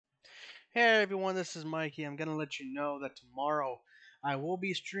Hey everyone, this is Mikey. I'm gonna let you know that tomorrow I will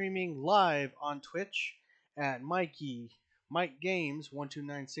be streaming live on Twitch at Mike Games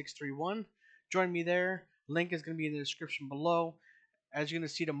 129631. Join me there. Link is gonna be in the description below. As you're gonna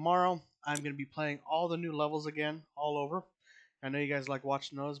see tomorrow, I'm gonna be playing all the new levels again, all over. I know you guys like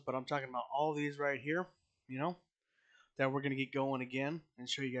watching those, but I'm talking about all these right here. You know, that we're going to get going again and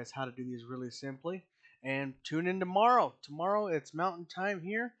show you guys how to do these really simply. And tune in tomorrow. Tomorrow it's Mountain Time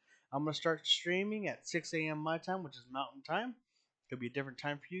here. I'm going to start streaming at 6 a.m. my time, which is Mountain Time. Could be a different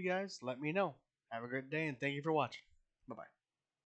time for you guys. Let me know. Have a great day and thank you for watching. Bye bye.